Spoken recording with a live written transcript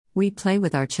We play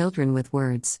with our children with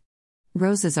words.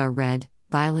 Roses are red,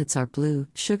 violets are blue,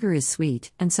 sugar is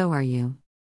sweet, and so are you.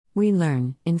 We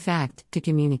learn, in fact, to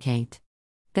communicate.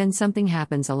 Then something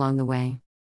happens along the way.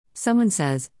 Someone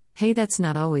says, "Hey, that's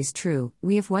not always true,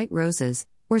 we have white roses,"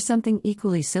 or something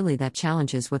equally silly that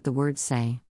challenges what the words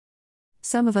say.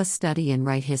 Some of us study and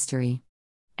write history.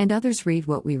 And others read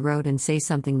what we wrote and say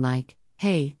something like,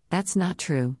 "Hey, that's not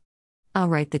true. I'll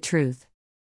write the truth."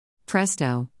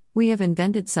 Presto, we have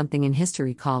invented something in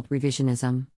history called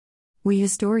revisionism. We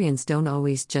historians don't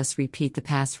always just repeat the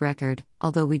past record,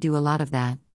 although we do a lot of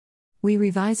that. We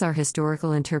revise our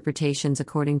historical interpretations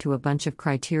according to a bunch of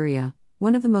criteria,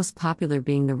 one of the most popular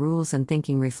being the rules and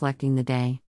thinking reflecting the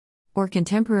day. Or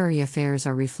contemporary affairs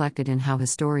are reflected in how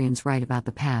historians write about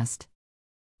the past.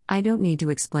 I don't need to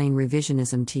explain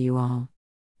revisionism to you all.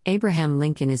 Abraham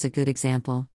Lincoln is a good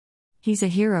example. He's a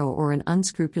hero or an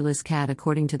unscrupulous cad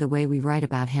according to the way we write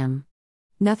about him.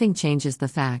 Nothing changes the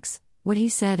facts, what he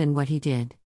said and what he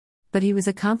did. But he was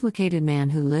a complicated man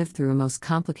who lived through a most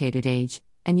complicated age,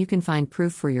 and you can find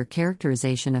proof for your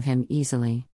characterization of him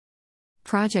easily.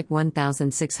 Project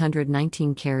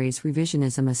 1619 carries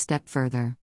revisionism a step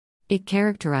further. It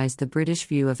characterized the British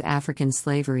view of African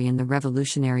slavery in the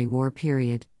Revolutionary War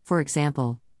period, for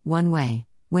example, one way,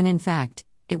 when in fact,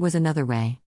 it was another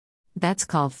way. That's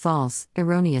called false,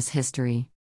 erroneous history.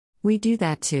 We do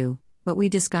that too, but we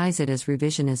disguise it as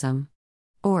revisionism.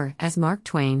 Or, as Mark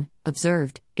Twain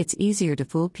observed, it's easier to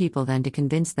fool people than to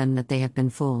convince them that they have been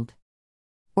fooled.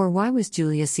 Or why was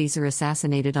Julius Caesar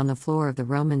assassinated on the floor of the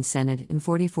Roman Senate in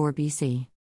 44 BC?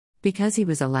 Because he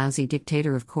was a lousy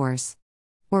dictator, of course.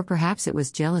 Or perhaps it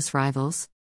was jealous rivals?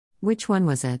 Which one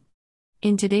was it?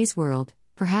 In today's world,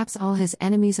 perhaps all his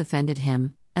enemies offended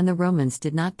him, and the Romans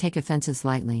did not take offenses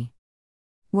lightly.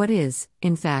 What is,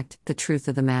 in fact, the truth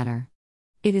of the matter?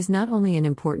 It is not only an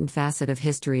important facet of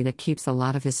history that keeps a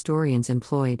lot of historians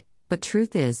employed, but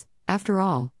truth is, after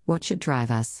all, what should drive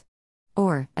us.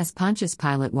 Or, as Pontius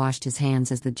Pilate washed his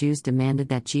hands as the Jews demanded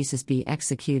that Jesus be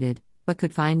executed, but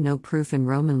could find no proof in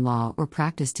Roman law or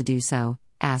practice to do so,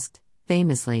 asked,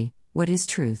 famously, "What is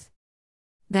truth?"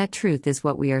 That truth is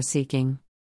what we are seeking.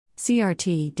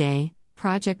 CRT Day,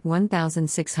 Project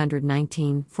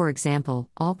 1619, for example,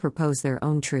 all propose their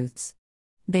own truths.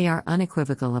 They are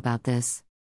unequivocal about this.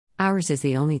 Ours is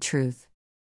the only truth.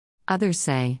 Others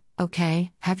say,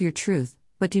 "Okay, have your truth,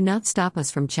 but do not stop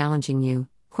us from challenging you,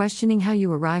 questioning how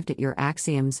you arrived at your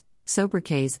axioms,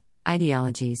 sobriquets,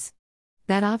 ideologies."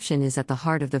 That option is at the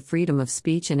heart of the freedom of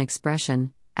speech and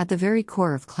expression, at the very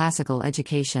core of classical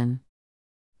education.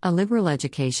 A liberal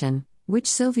education, which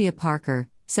Sylvia Parker,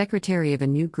 secretary of a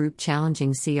new group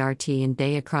challenging CRT and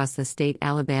Day across the state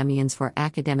Alabamians for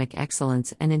academic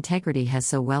excellence and integrity, has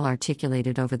so well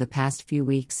articulated over the past few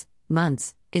weeks,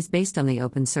 months, is based on the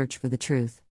open search for the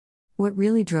truth. What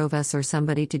really drove us or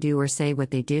somebody to do or say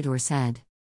what they did or said?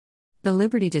 The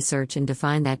liberty to search and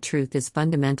define that truth is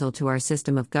fundamental to our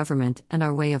system of government and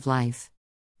our way of life.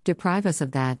 Deprive us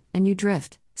of that, and you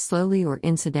drift, slowly or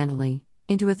incidentally,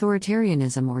 into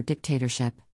authoritarianism or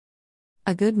dictatorship.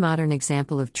 A good modern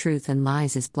example of truth and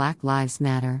lies is Black Lives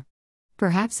Matter.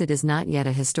 Perhaps it is not yet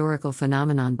a historical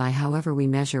phenomenon by however we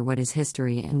measure what is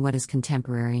history and what is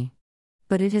contemporary.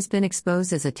 But it has been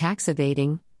exposed as a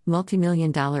tax-evading,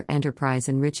 multi-million-dollar enterprise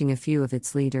enriching a few of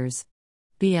its leaders.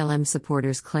 BLM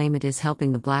supporters claim it is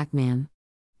helping the black man.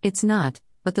 It's not,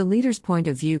 but the leader's point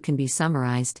of view can be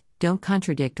summarized: don't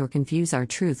contradict or confuse our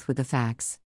truth with the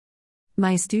facts.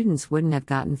 My students wouldn't have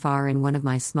gotten far in one of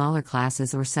my smaller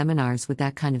classes or seminars with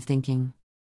that kind of thinking.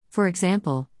 For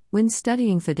example, when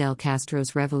studying Fidel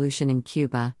Castro's revolution in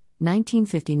Cuba,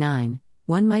 1959,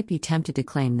 one might be tempted to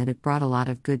claim that it brought a lot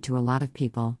of good to a lot of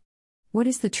people. What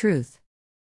is the truth?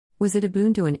 Was it a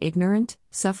boon to an ignorant,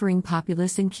 suffering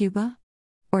populace in Cuba?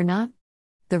 Or not?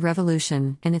 The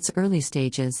revolution, in its early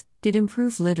stages, did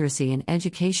improve literacy and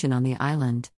education on the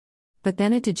island. But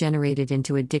then it degenerated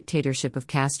into a dictatorship of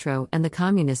Castro and the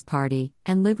Communist Party,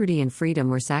 and liberty and freedom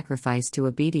were sacrificed to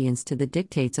obedience to the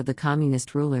dictates of the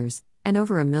communist rulers, and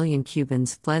over 1 million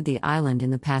Cubans fled the island in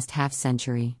the past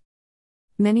half-century.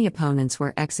 Many opponents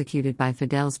were executed by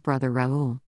Fidel's brother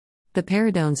Raúl. The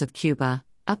Paradones of Cuba,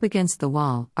 Up Against the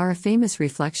Wall, are a famous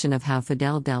reflection of how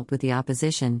Fidel dealt with the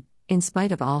opposition, in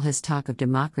spite of all his talk of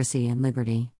democracy and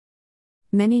liberty.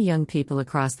 Many young people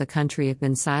across the country have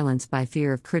been silenced by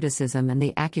fear of criticism and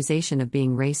the accusation of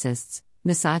being racists,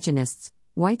 misogynists,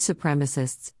 white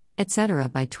supremacists, etc.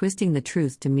 by twisting the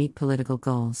truth to meet political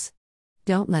goals.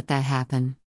 Don't let that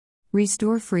happen.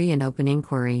 Restore free and open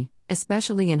inquiry,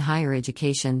 especially in higher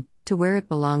education, to where it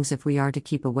belongs if we are to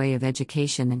keep a way of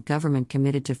education and government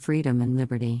committed to freedom and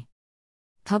liberty.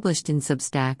 Published in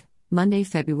Substack, Monday,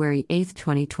 February 8,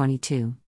 2022.